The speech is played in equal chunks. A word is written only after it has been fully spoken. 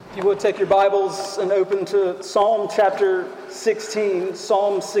If you would take your Bibles and open to Psalm chapter 16,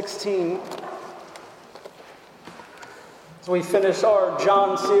 Psalm 16. As we finished our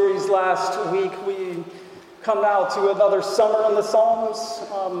John series last week, we come now to another summer in the Psalms.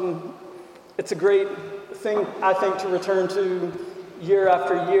 It's a great thing, I think, to return to year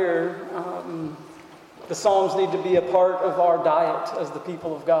after year. The Psalms need to be a part of our diet as the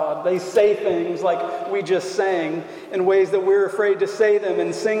people of God. They say things like we just sang in ways that we're afraid to say them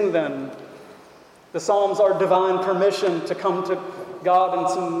and sing them. The Psalms are divine permission to come to God in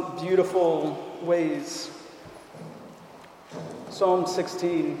some beautiful ways. Psalm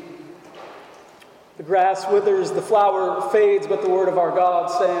 16. The grass withers, the flower fades, but the word of our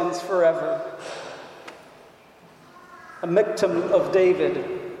God stands forever. A Miktam of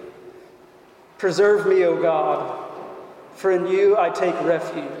David. Preserve me, O God, for in you I take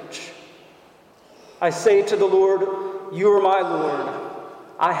refuge. I say to the Lord, you are my Lord.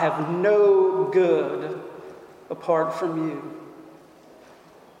 I have no good apart from you.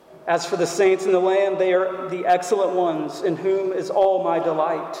 As for the saints in the land, they are the excellent ones, in whom is all my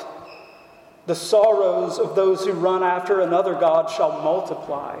delight. The sorrows of those who run after another God shall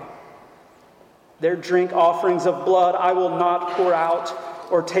multiply. Their drink offerings of blood I will not pour out,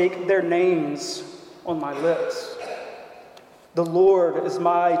 or take their names on my lips. The Lord is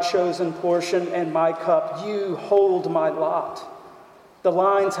my chosen portion and my cup. You hold my lot. The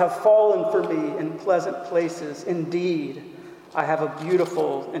lines have fallen for me in pleasant places. Indeed, I have a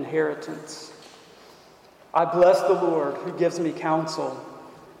beautiful inheritance. I bless the Lord who gives me counsel.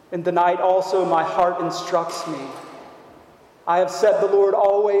 In the night also my heart instructs me. I have set the Lord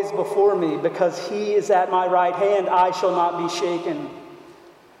always before me. Because he is at my right hand, I shall not be shaken.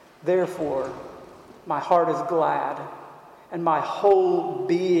 Therefore, my heart is glad, and my whole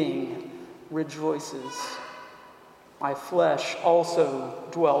being rejoices. My flesh also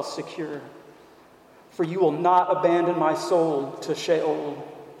dwells secure. For you will not abandon my soul to Sheol,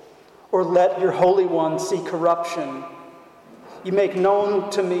 or let your Holy One see corruption. You make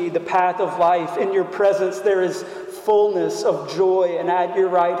known to me the path of life. In your presence there is fullness of joy, and at your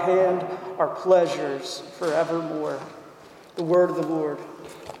right hand are pleasures forevermore. The word of the Lord.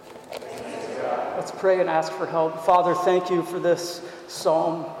 Let's pray and ask for help. Father, thank you for this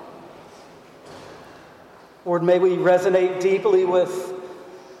psalm. Lord, may we resonate deeply with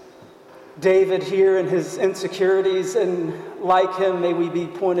David here and his insecurities, and like him, may we be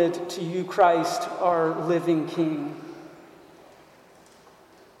pointed to you, Christ, our living King.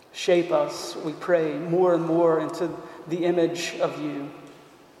 Shape us, we pray, more and more into the image of you.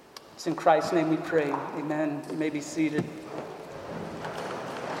 It's in Christ's name we pray. Amen. You may be seated.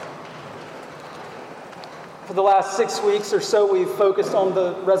 For the last 6 weeks or so, we've focused on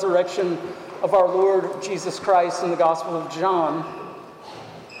the resurrection of our Lord Jesus Christ in the Gospel of John.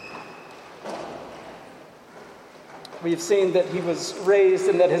 We've seen that he was raised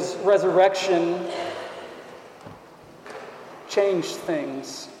and that his resurrection changed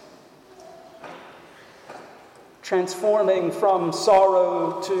things, transforming from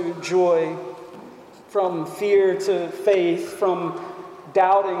sorrow to joy, from fear to faith, from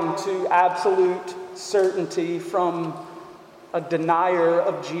doubting to absolute certainty, from a denier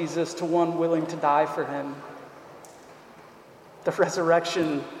of Jesus to one willing to die for him. The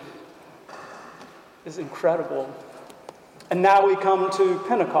resurrection is incredible. And now we come to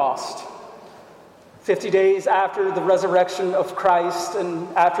Pentecost. 50 days after the resurrection of Christ and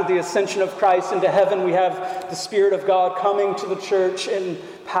after the ascension of Christ into heaven, we have the Spirit of God coming to the church in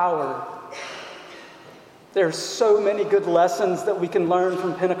power. There's so many good lessons that we can learn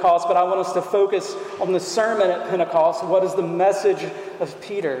from Pentecost, but I want us to focus on the sermon at Pentecost. What is the message of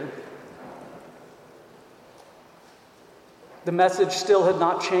Peter? The message still had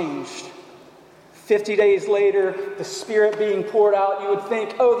not changed. 50 days later, the Spirit being poured out, you would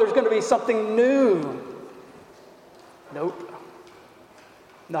think, oh, there's going to be something new. Nope.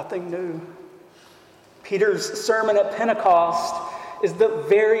 Nothing new. Peter's sermon at Pentecost is the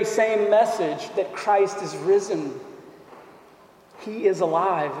very same message that Christ is risen. He is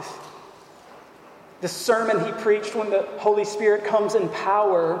alive. The sermon he preached when the Holy Spirit comes in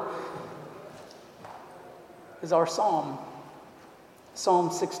power is our psalm.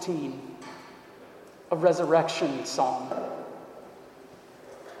 Psalm 16, a resurrection psalm.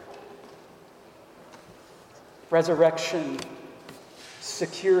 Resurrection,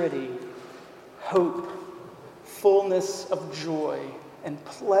 security, hope, fullness of joy, and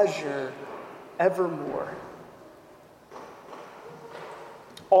pleasure evermore.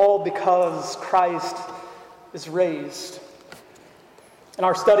 All because Christ is raised. In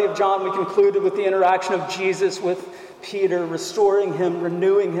our study of John, we concluded with the interaction of Jesus with Peter, restoring him,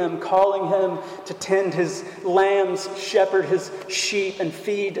 renewing him, calling him to tend his lambs, shepherd his sheep, and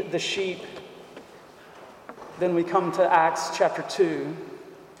feed the sheep. Then we come to Acts chapter 2,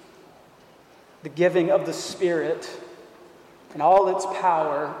 the giving of the Spirit and all its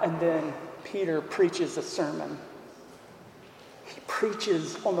power, and then Peter preaches a sermon. He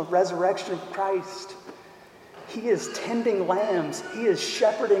preaches on the resurrection of Christ. He is tending lambs. He is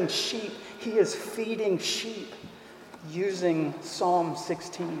shepherding sheep. He is feeding sheep using Psalm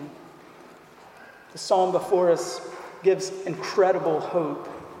 16. The psalm before us gives incredible hope,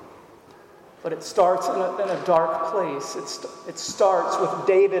 but it starts in a dark place. It starts with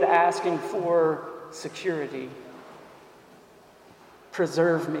David asking for security.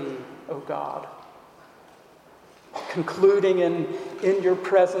 Preserve me, O God. Concluding in your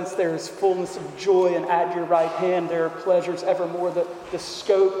presence there is fullness of joy, and at your right hand there are pleasures evermore. The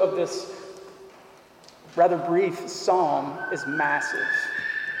scope of this rather brief psalm is massive.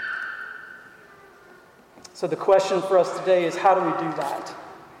 So the question for us today is, how do we do that?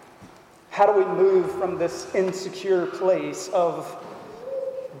 How do we move from this insecure place of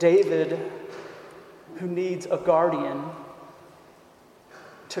David, who needs a guardian,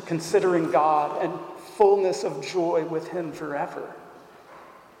 to considering God and fullness of joy with him forever?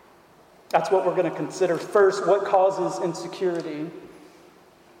 That's what we're going to consider. First, what causes insecurity?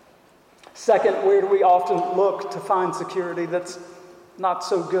 Second, where do we often look to find security that's not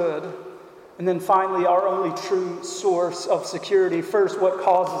so good? And then finally, our only true source of security. First, what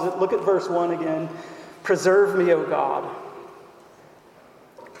causes it? Look at verse 1 again. Preserve me, O God,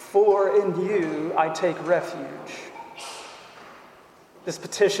 for in you I take refuge. This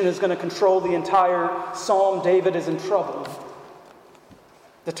petition is going to control the entire psalm. David is in trouble.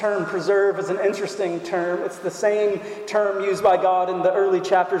 The term preserve is an interesting term. It's the same term used by God in the early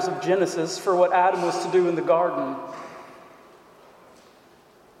chapters of Genesis for what Adam was to do in the garden.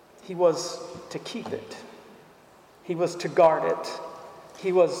 He was to keep it. He was to guard it.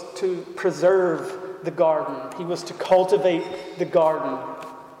 He was to preserve the garden. He was to cultivate the garden.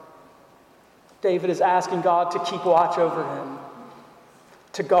 David is asking God to keep watch over him,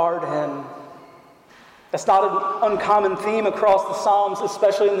 to guard him. That's not an uncommon theme across the Psalms,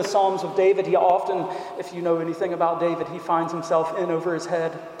 especially in the Psalms of David. He often, if you know anything about David, he finds himself in over his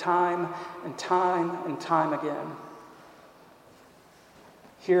head time and time and time again.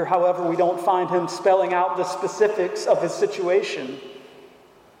 Here, however, we don't find him spelling out the specifics of his situation.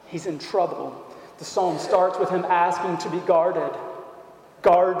 He's in trouble. The psalm starts with him asking to be guarded.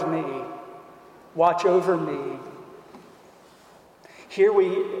 Guard me. Watch over me. Here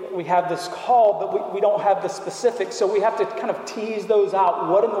we have this call, but we don't have the specifics, so we have to kind of tease those out.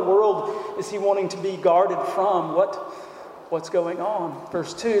 What in the world is he wanting to be guarded from? What's going on?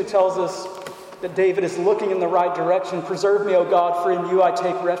 Verse 2 tells us that David is looking in the right direction. Preserve me, O God, for in you I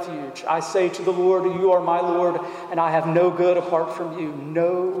take refuge. I say to the Lord, you are my Lord, and I have no good apart from you.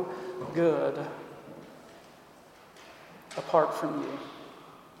 No good apart from you.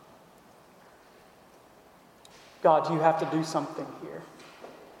 God, you have to do something here.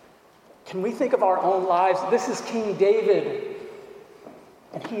 Can we think of our own lives? This is King David,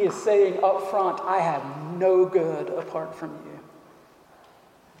 and he is saying up front, I have no good apart from you.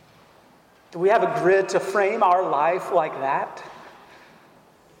 Do we have a grid to frame our life like that?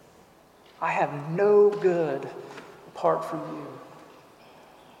 I have no good apart from you.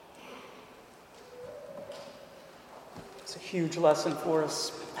 It's a huge lesson for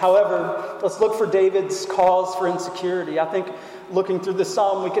us. However, let's look for David's cause for insecurity. I think looking through the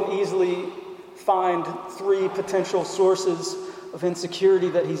psalm, we can easily find three potential sources of insecurity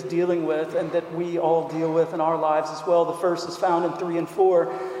that he's dealing with and that we all deal with in our lives as well. The first is found in 3 and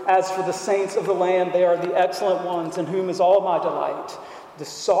 4. As for the saints of the land, they are the excellent ones in whom is all my delight. The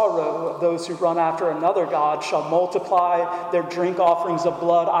sorrow of those who run after another god shall multiply their drink offerings of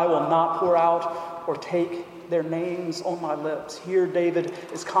blood. I will not pour out or take their names on my lips. Here David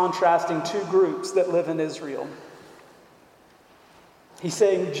is contrasting two groups that live in Israel. He's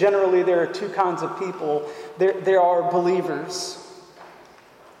saying generally there are two kinds of people. There are believers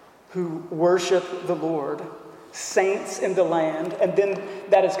who worship the Lord, saints in the land, and then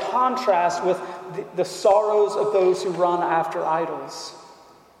that is contrast with the sorrows of those who run after idols.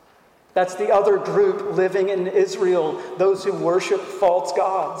 That's the other group living in Israel, those who worship false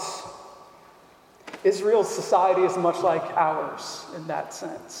gods. Israel's society is much like ours in that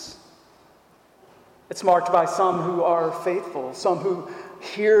sense. It's marked by some who are faithful, some who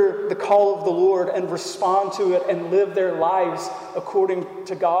hear the call of the Lord and respond to it and live their lives according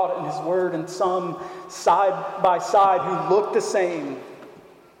to God and His Word, and some side by side who look the same,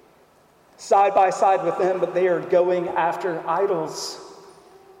 side by side with them, but they are going after idols.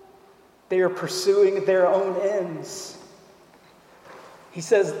 They are pursuing their own ends. He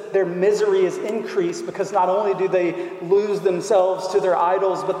says their misery is increased because not only do they lose themselves to their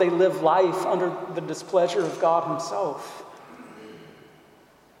idols, but they live life under the displeasure of God himself.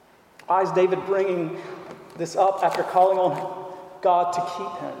 Why is David bringing this up after calling on God to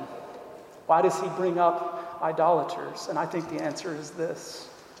keep him? Why does he bring up idolaters? And I think the answer is this: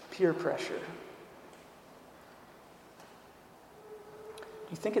 peer pressure.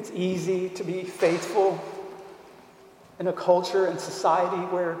 Do you think it's easy to be faithful in a culture and society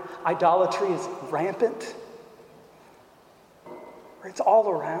where idolatry is rampant? Where it's all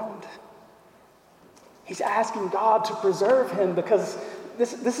around? He's asking God to preserve him because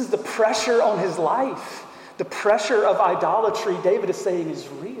this is the pressure on his life. The pressure of idolatry, David is saying, is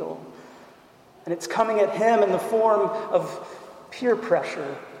real. And it's coming at him in the form of peer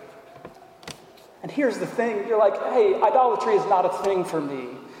pressure. And here's the thing, you're like, hey, idolatry is not a thing for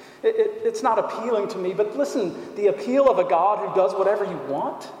me. It's not appealing to me. But listen, the appeal of a God who does whatever you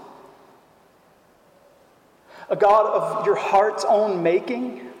want, a God of your heart's own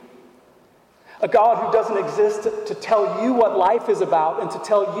making, a God who doesn't exist to tell you what life is about and to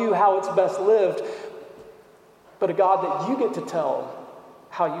tell you how it's best lived, but a God that you get to tell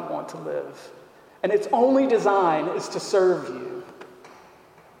how you want to live. And its only design is to serve you.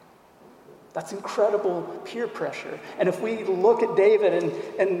 That's incredible peer pressure. And if we look at David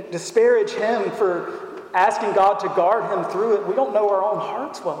and disparage him for asking God to guard him through it, we don't know our own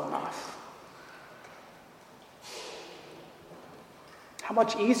hearts well enough. How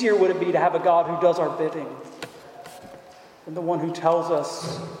much easier would it be to have a God who does our bidding than the one who tells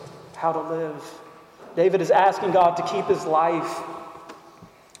us how to live? David is asking God to keep his life.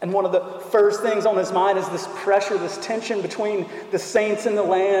 And one of the first things on his mind is this pressure, this tension between the saints in the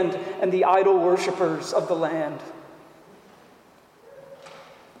land and the idol worshipers of the land.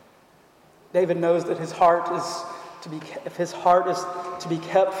 David knows that if his heart is to be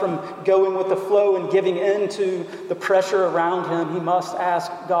kept from going with the flow and giving in to the pressure around him, he must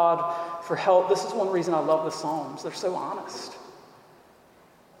ask God for help. This is one reason I love the Psalms. They're so honest.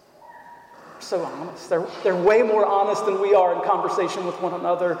 So honest. They're way more honest than we are in conversation with one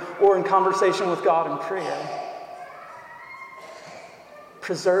another or in conversation with God in prayer.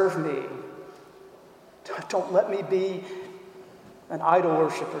 Preserve me. Don't let me be an idol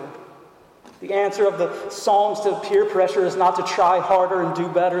worshiper. The answer of the Psalms to peer pressure is not to try harder and do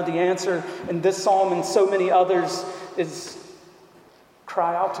better. The answer in this psalm and so many others is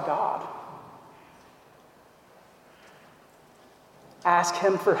cry out to God. Ask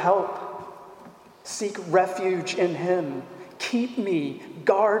him for help. Seek refuge in him. Keep me,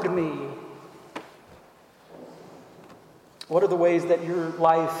 guard me. What are the ways that your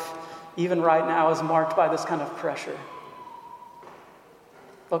life, even right now, is marked by this kind of pressure?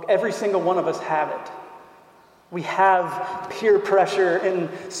 Look, every single one of us have it. We have peer pressure in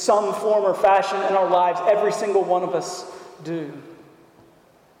some form or fashion in our lives. Every single one of us do.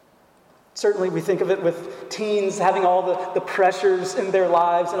 Certainly we think of it with teens having all the pressures in their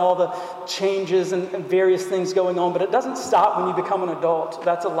lives and all the changes and various things going on, but it doesn't stop when you become an adult.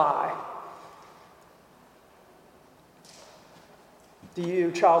 That's a lie. Do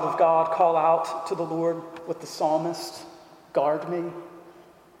you, child of God, call out to the Lord with the psalmist? Guard me,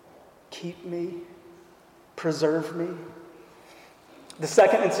 keep me, preserve me. The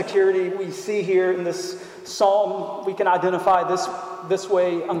second insecurity we see here in this psalm, we can identify this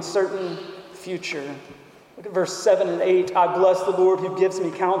way: uncertain future. Look at verse 7 and 8. I bless the Lord who gives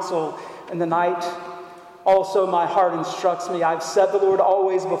me counsel in the night. Also my heart instructs me. I've set the Lord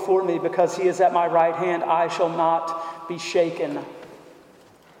always before me. Because he is at my right hand, I shall not be shaken.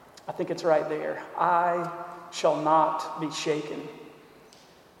 I think it's right there. I shall not be shaken.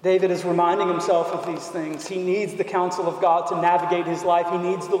 David is reminding himself of these things. He needs the counsel of God to navigate his life. He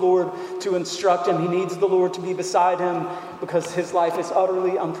needs the Lord to instruct him. He needs the Lord to be beside him because his life is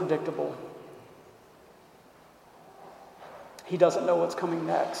utterly unpredictable. He doesn't know what's coming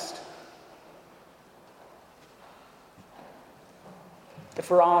next. If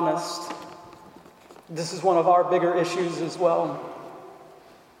we're honest, this is one of our bigger issues as well.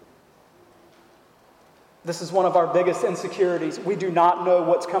 This is one of our biggest insecurities. We do not know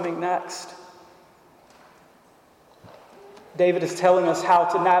what's coming next. David is telling us how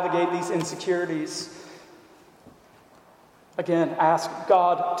to navigate these insecurities. Again, ask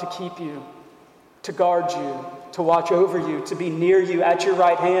God to keep you, to guard you, to watch over you, to be near you at your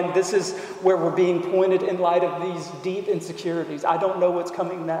right hand. This is where we're being pointed in light of these deep insecurities. I don't know what's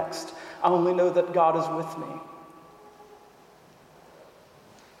coming next. I only know that God is with me.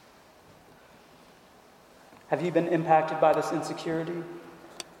 Have you been impacted by this insecurity?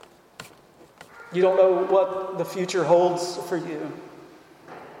 You don't know what the future holds for you.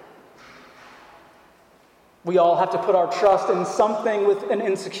 We all have to put our trust in something with an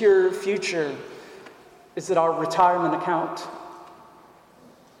insecure future. Is it our retirement account?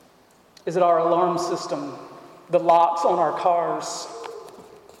 Is it our alarm system, the locks on our cars?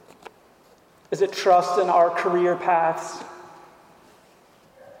 Is it trust in our career paths?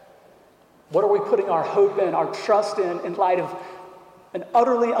 What are we putting our hope in, our trust in light of an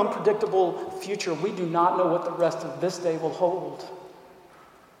utterly unpredictable future? We do not know what the rest of this day will hold.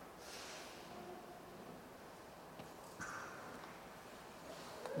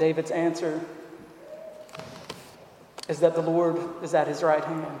 David's answer is that the Lord is at his right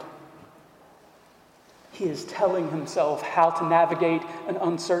hand. He is telling himself how to navigate an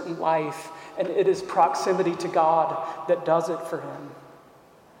uncertain life, and it is proximity to God that does it for him.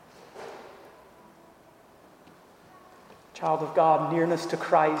 Child of God, nearness to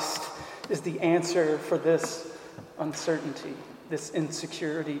Christ is the answer for this uncertainty, this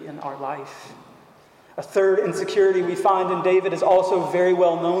insecurity in our life. A third insecurity we find in David is also very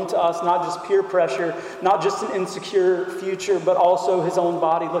well known to us, not just peer pressure, not just an insecure future, but also his own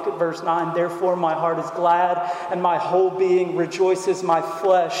body. Look at verse 9. Therefore my heart is glad, and my whole being rejoices. My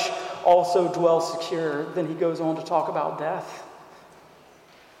flesh also dwells secure. Then he goes on to talk about death.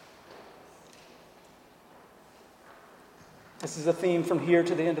 This is a theme from here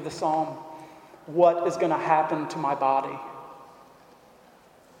to the end of the psalm. What is going to happen to my body?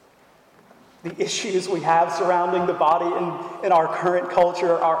 The issues we have surrounding the body in our current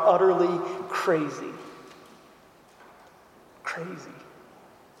culture are utterly crazy. Crazy.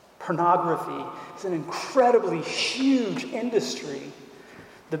 Pornography is an incredibly huge industry.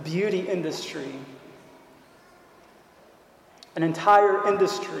 The beauty industry. An entire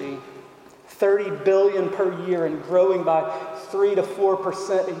industry, $30 billion per year and growing by 3 to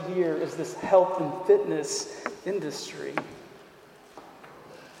 4% a year, is this health and fitness industry.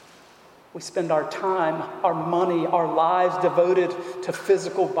 We spend our time, our money, our lives devoted to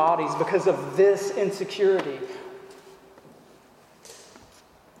physical bodies because of this insecurity.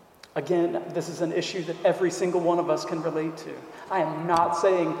 Again, this is an issue that every single one of us can relate to. I am not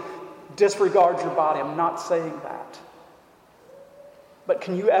saying disregard your body. I'm not saying that. But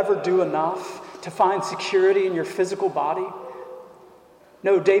can you ever do enough to find security in your physical body?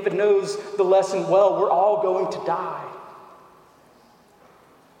 No, David knows the lesson well. We're all going to die.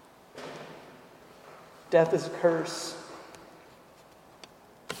 Death is a curse.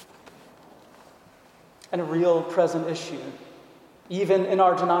 And a real present issue. Even in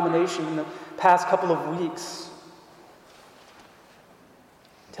our denomination in the past couple of weeks.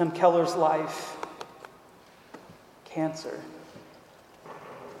 Tim Keller's life. Cancer.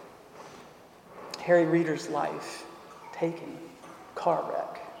 Harry Reeder's life. Taken. Car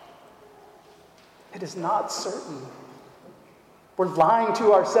wreck. It is not certain. We're lying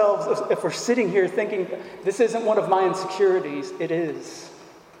to ourselves if we're sitting here thinking, this isn't one of my insecurities. It is.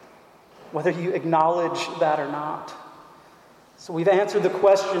 Whether you acknowledge that or not. So we've answered the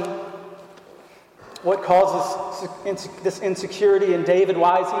question, what causes this insecurity in David?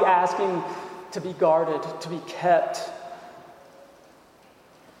 Why is he asking to be guarded, to be kept?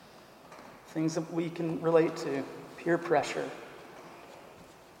 Things that we can relate to. Peer pressure.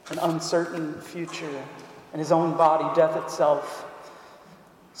 An uncertain future. And his own body, death itself.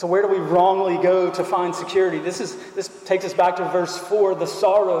 So where do we wrongly go to find security? This takes us back to verse 4. The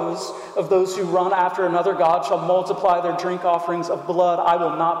sorrows of those who run after another god shall multiply their drink offerings of blood. I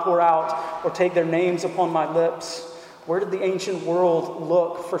will not pour out or take their names upon my lips. Where did the ancient world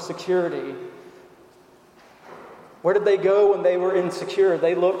look for security? Where did they go when they were insecure?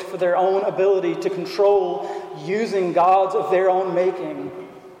 They looked for their own ability to control using gods of their own making.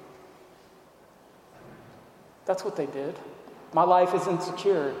 That's what they did. My life is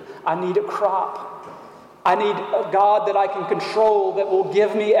insecure. I need a crop. I need a God that I can control that will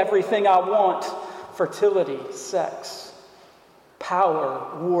give me everything I want. Fertility, sex,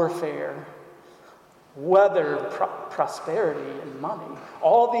 power, warfare, weather, prosperity, and money.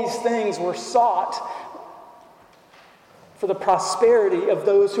 All these things were sought for the prosperity of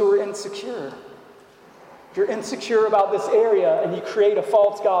those who were insecure. You're insecure about this area and you create a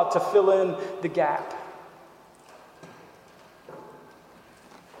false god to fill in the gap.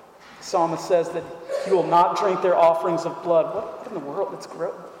 The psalmist says that he will not drink their offerings of blood. What in the world?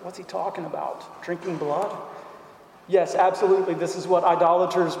 What's he talking about? Drinking blood? Yes, absolutely. This is what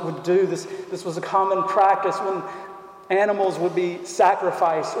idolaters would do. This was a common practice when animals would be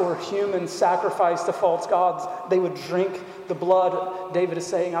sacrificed or humans sacrificed to false gods. They would drink the blood. David is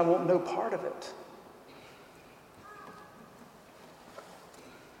saying, I want no part of it.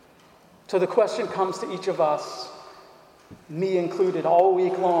 So the question comes to each of us, me included, all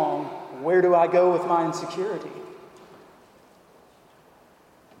week long, where do I go with my insecurity?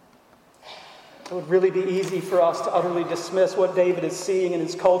 It would really be easy for us to utterly dismiss what David is seeing in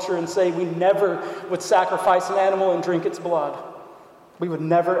his culture and say we never would sacrifice an animal and drink its blood. We would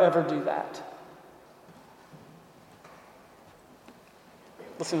never, ever do that.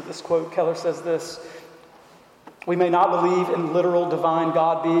 Listen to this quote. Keller says this: "We may not believe in literal divine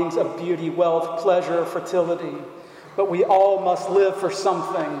God beings of beauty, wealth, pleasure, fertility, but we all must live for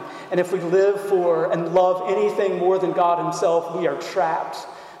something. And if we live for and love anything more than God himself, we are trapped.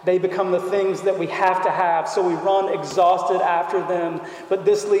 They become the things that we have to have, so we run exhausted after them. But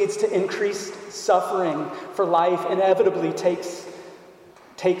this leads to increased suffering, for life inevitably takes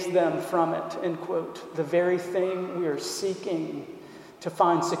them from it." End quote. The very thing we are seeking to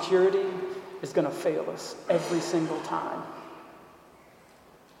find security is going to fail us every single time.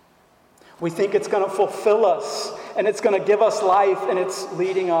 We think it's going to fulfill us, and it's going to give us life, and it's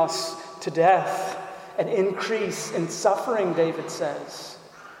leading us to death. An increase in suffering, David says.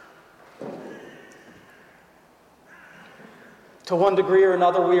 To one degree or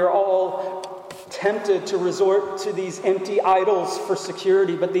another, we are all tempted to resort to these empty idols for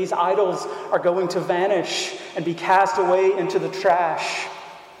security, but these idols are going to vanish and be cast away into the trash.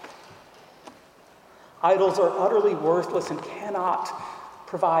 Idols are utterly worthless and cannot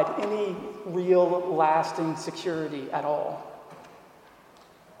provide any real lasting security at all.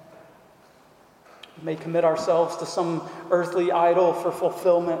 We may commit ourselves to some earthly idol for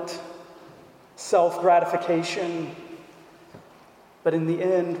fulfillment, self-gratification, but in the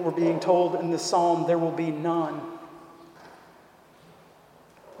end, we're being told in this psalm, there will be none.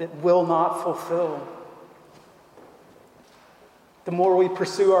 It will not fulfill. The more we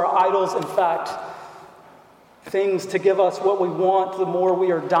pursue our idols, in fact, things to give us what we want, the more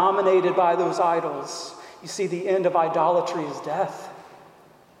we are dominated by those idols. You see, the end of idolatry is death.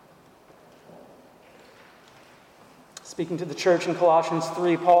 Speaking to the church in Colossians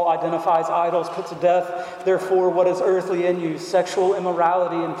 3, Paul identifies idols put to death. Therefore, what is earthly in you? Sexual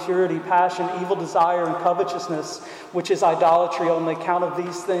immorality, impurity, passion, evil desire, and covetousness, which is idolatry. On the account of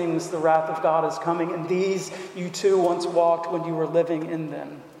these things, the wrath of God is coming. And these you too once walked when you were living in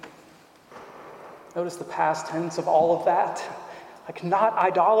them. Notice the past tense of all of that. Like, not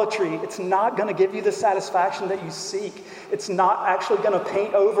idolatry. It's not going to give you the satisfaction that you seek. It's not actually going to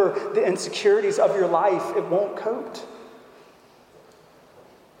paint over the insecurities of your life. It won't coat.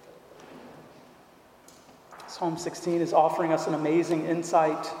 Psalm 16 is offering us an amazing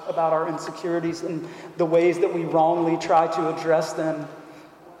insight about our insecurities and the ways that we wrongly try to address them.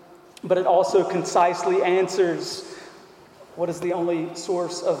 But it also concisely answers what is the only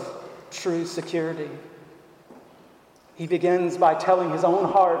source of true security. He begins by telling his own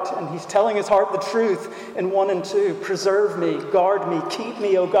heart, and he's telling his heart the truth in 1 and 2. Preserve me, guard me, keep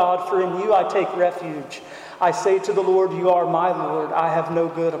me, O God, for in you I take refuge. I say to the Lord, you are my Lord. I have no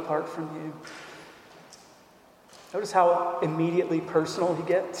good apart from you. Notice how immediately personal he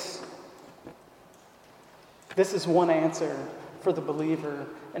gets. This is one answer for the believer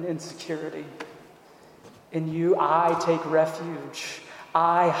in insecurity. In you I take refuge.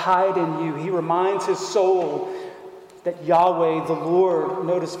 I hide in you. He reminds his soul that Yahweh, the Lord,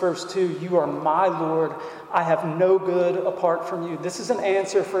 notice verse 2, you are my Lord. I have no good apart from you. This is an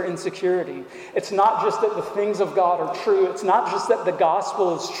answer for insecurity. It's not just that the things of God are true. It's not just that the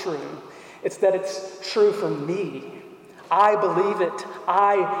gospel is true. It's that it's true for me. I believe it.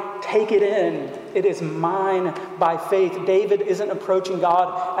 I take it in. It is mine by faith. David isn't approaching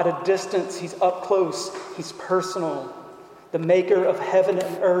God at a distance. He's up close. He's personal. The maker of heaven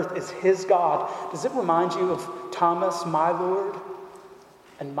and earth is his God. Does it remind you of Thomas, my Lord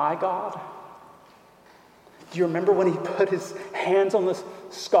and my God? Do you remember when he put his hands on the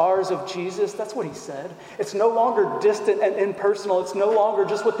scars of Jesus? That's what he said. It's no longer distant and impersonal. It's no longer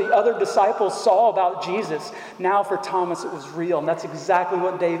just what the other disciples saw about Jesus. Now for Thomas, it was real. And that's exactly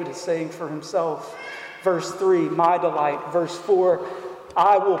what David is saying for himself. Verse 3, my delight. Verse 4,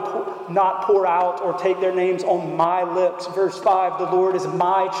 I will not pour out or take their names on my lips. Verse 5, the Lord is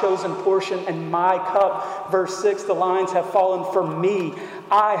my chosen portion and my cup. Verse 6, the lines have fallen for me.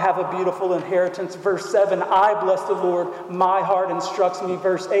 I have a beautiful inheritance. Verse 7, I bless the Lord. My heart instructs me.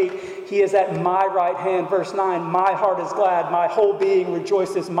 Verse 8, he is at my right hand. Verse 9, my heart is glad. My whole being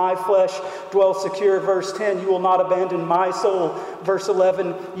rejoices. My flesh dwells secure. Verse 10, you will not abandon my soul. Verse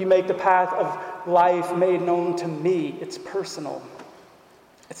 11, you make the path of life made known to me. It's personal.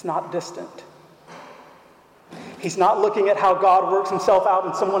 It's not distant. He's not looking at how God works himself out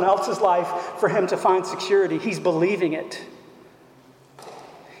in someone else's life for him to find security. He's believing it.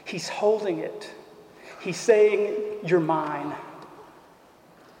 He's holding it. He's saying, you're mine.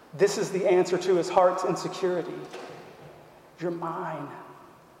 This is the answer to his heart's insecurity. You're mine.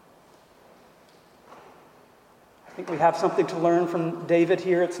 I think we have something to learn from David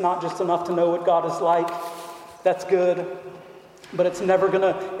here. It's not just enough to know what God is like. That's good. But it's never going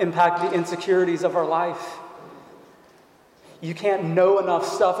to impact the insecurities of our life. You can't know enough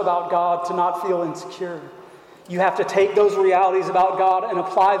stuff about God to not feel insecure. You have to take those realities about God and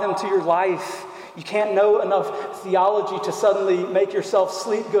apply them to your life. You can't know enough theology to suddenly make yourself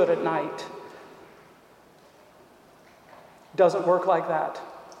sleep good at night. It doesn't work like that.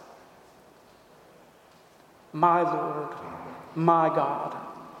 My Lord, my God.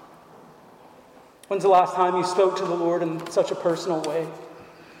 When's the last time you spoke to the Lord in such a personal way?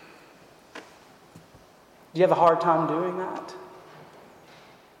 Do you have a hard time doing that?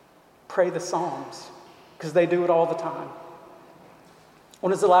 Pray the Psalms, because they do it all the time.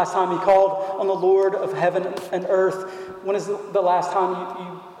 When is the last time you called on the Lord of heaven and earth? When is the last time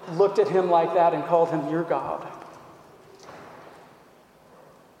you looked at him like that and called him your God?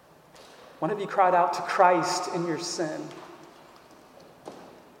 When have you cried out to Christ in your sin?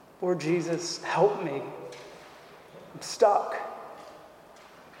 Lord Jesus, help me. I'm stuck.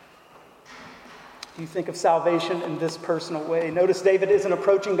 Do you think of salvation in this personal way? Notice David isn't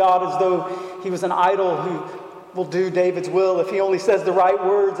approaching God as though he was an idol who will do David's will. If he only says the right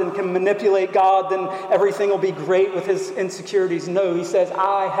words and can manipulate God, then everything will be great with his insecurities. No, he says,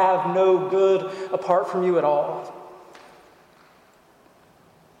 I have no good apart from you at all.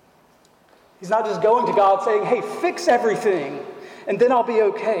 He's not just going to God saying, hey, fix everything, and then I'll be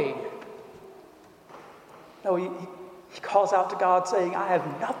okay. No, he calls out to God saying, I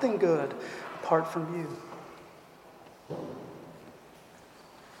have nothing good apart from you.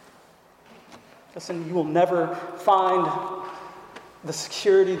 Listen, you will never find the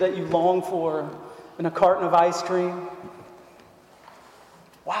security that you long for in a carton of ice cream.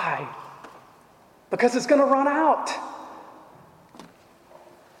 Why? Because it's going to run out.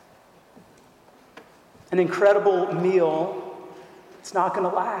 An incredible meal, it's not going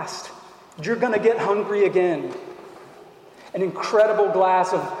to last. You're going to get hungry again. An incredible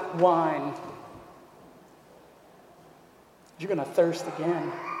glass of wine, you're going to thirst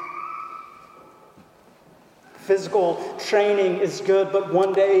again. Physical training is good, but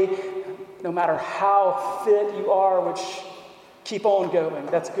one day, no matter how fit you are, which keep on going,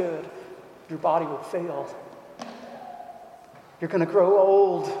 that's good, your body will fail. You're going to grow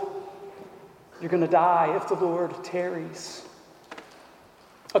old. You're going to die if the Lord tarries.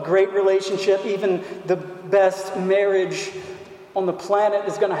 A great relationship, even the best marriage on the planet,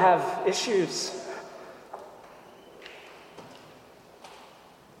 is going to have issues.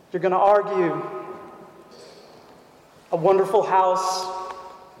 You're going to argue. A wonderful house,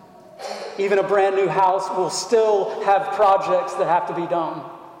 even a brand new house, will still have projects that have to be done.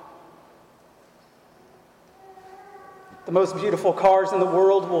 The most beautiful cars in the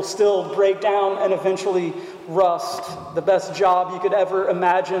world will still break down and eventually rust. The best job you could ever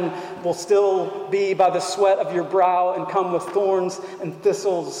imagine will still be by the sweat of your brow and come with thorns and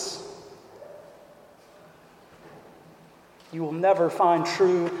thistles. You will never find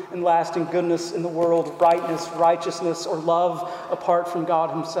true and lasting goodness in the world, rightness, righteousness, or love apart from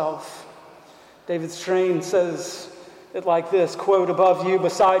God himself. David Strain says it like this, quote, above you,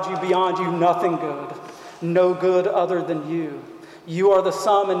 beside you, beyond you, nothing good. No good other than you. You are the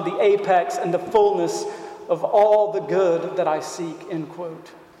sum and the apex and the fullness of all the good that I seek, end quote.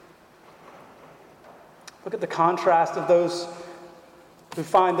 Look at the contrast of those who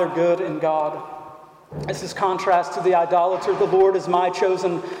find their good in God. This is contrast to the idolater. The Lord is my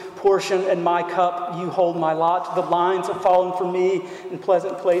chosen portion and my cup. You hold my lot. The lines have fallen for me in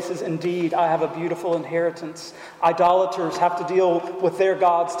pleasant places. Indeed, I have a beautiful inheritance. Idolaters have to deal with their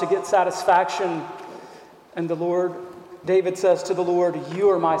gods to get satisfaction. And the Lord, David says to the Lord, you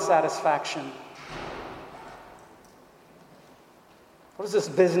are my satisfaction. What is this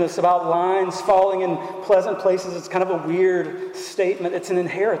business about lines falling in pleasant places? It's kind of a weird statement. It's an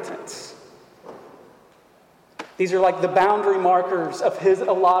inheritance. These are like the boundary markers of his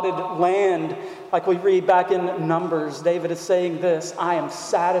allotted land. Like we read back in Numbers, David is saying this, I am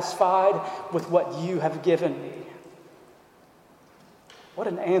satisfied with what you have given me. What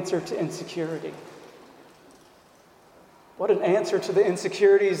an answer to insecurity. What an answer to the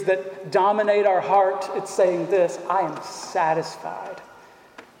insecurities that dominate our heart. It's saying this, I am satisfied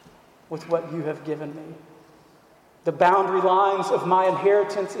with what you have given me. The boundary lines of my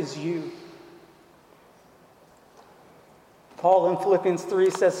inheritance is you. Paul in Philippians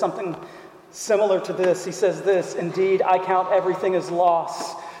 3 says something similar to this. He says this, indeed, I count everything as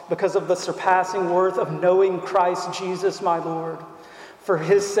loss because of the surpassing worth of knowing Christ Jesus my Lord. For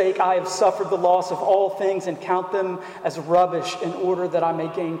his sake I have suffered the loss of all things and count them as rubbish in order that I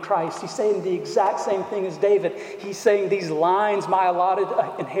may gain Christ. He's saying the exact same thing as David. He's saying these lines, my allotted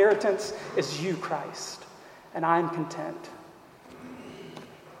inheritance is you, Christ, and I'm content.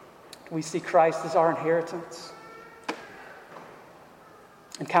 We see Christ as our inheritance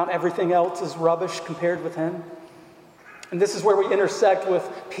and count everything else as rubbish compared with him. And this is where we intersect with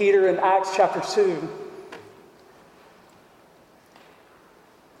Peter in Acts chapter 2.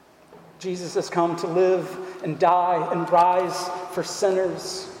 Jesus has come to live and die and rise for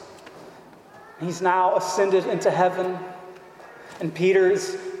sinners. He's now ascended into heaven. And Peter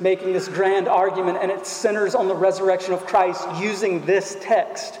is making this grand argument, and it centers on the resurrection of Christ using this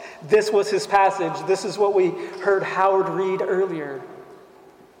text. This was his passage. This is what we heard Howard read earlier.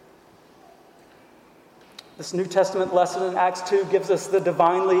 This New Testament lesson in Acts 2 gives us the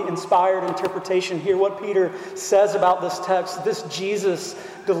divinely inspired interpretation. Hear what Peter says about this text. This Jesus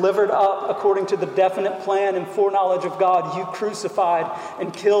delivered up according to the definite plan and foreknowledge of God, you crucified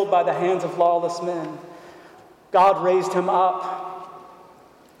and killed by the hands of lawless men. God raised him up,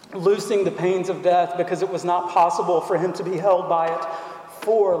 loosing the pains of death because it was not possible for him to be held by it.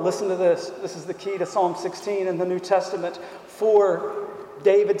 For, listen to this. This is the key to Psalm 16 in the New Testament. For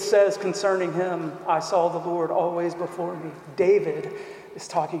David says concerning him, I saw the Lord always before me. David is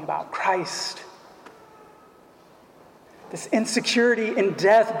talking about Christ. This insecurity in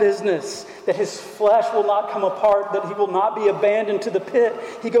death business, that his flesh will not come apart, that he will not be abandoned to the pit.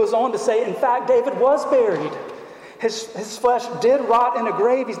 He goes on to say, in fact, David was buried. His flesh did rot in a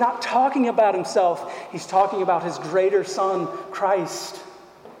grave. He's not talking about himself. He's talking about his greater son, Christ.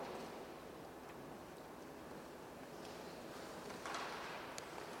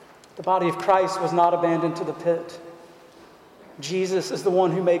 The body of Christ was not abandoned to the pit. Jesus is the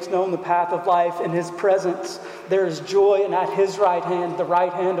one who makes known the path of life. In his presence, there is joy, and at his right hand, the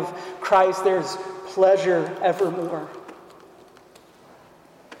right hand of Christ, there's pleasure evermore.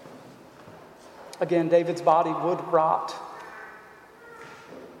 Again, David's body would rot.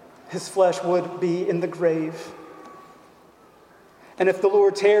 His flesh would be in the grave. And if the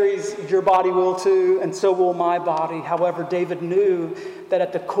Lord tarries, your body will too, and so will my body. However, David knew that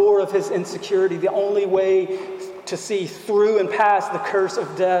at the core of his insecurity, the only way to see through and past the curse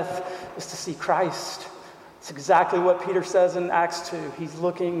of death is to see Christ. It's exactly what Peter says in Acts 2. He's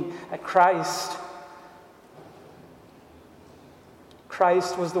looking at Christ.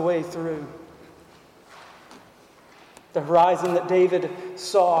 Christ was the way through. The horizon that David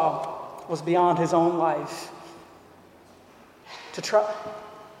saw was beyond his own life. To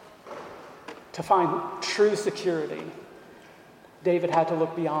find true security, David had to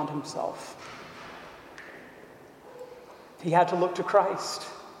look beyond himself. He had to look to Christ.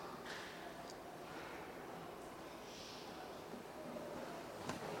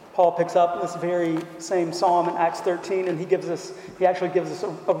 Paul picks up this very same psalm in Acts 13, and he actually gives us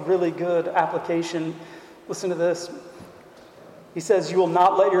a really good application. Listen to this. He says, you will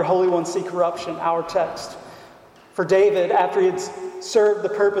not let your Holy One see corruption, our text. For David, after he had served the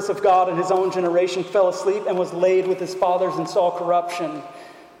purpose of God in his own generation, fell asleep and was laid with his fathers and saw corruption.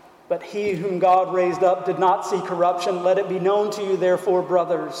 But he whom God raised up did not see corruption. Let it be known to you, therefore,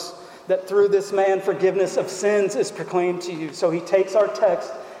 brothers, that through this man forgiveness of sins is proclaimed to you. So he takes our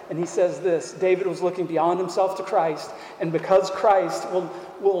text and he says this. David was looking beyond himself to Christ, and because Christ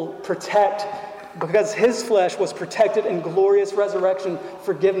will protect, because his flesh was protected in glorious resurrection,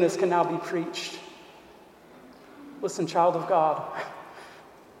 forgiveness can now be preached. Listen, child of God,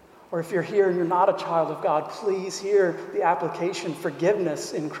 or if you're here and you're not a child of God, please hear the application: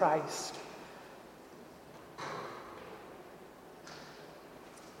 forgiveness in Christ.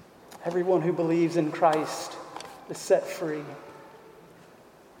 Everyone who believes in Christ is set free.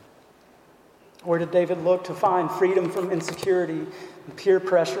 Where did David look to find freedom from insecurity and peer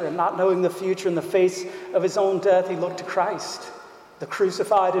pressure and not knowing the future in the face of his own death? He looked to Christ, the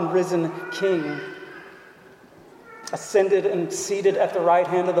crucified and risen King, ascended and seated at the right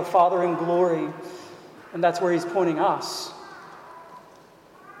hand of the Father in glory. And that's where he's pointing us.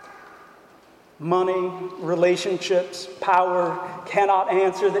 Money, relationships, power cannot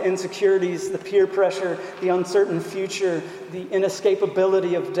answer the insecurities, the peer pressure, the uncertain future, the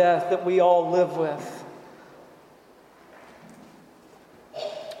inescapability of death that we all live with.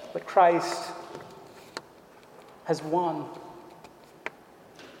 But Christ has won.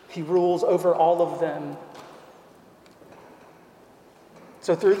 He rules over all of them.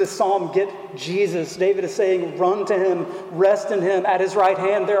 So through this psalm, get Jesus. David is saying, run to him, rest in him. At his right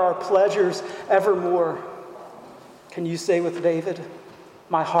hand, there are pleasures evermore. Can you say with David,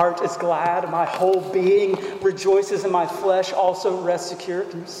 My heart is glad, my whole being rejoices, and my flesh also rests secure.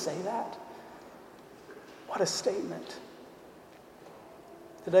 Can you say that? What a statement.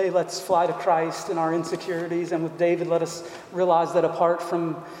 Today, let's fly to Christ in our insecurities, and with David, let us realize that apart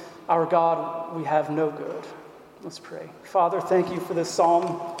from our God, we have no good. Let's pray. Father, thank you for this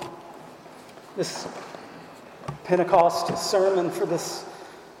psalm, this Pentecost sermon, for this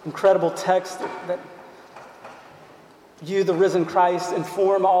incredible text that you, the risen Christ,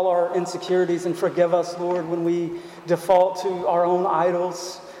 inform all our insecurities and forgive us, Lord, when we default to our own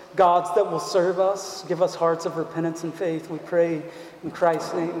idols, gods that will serve us. Give us hearts of repentance and faith, we pray in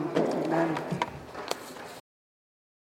Christ's name. Amen.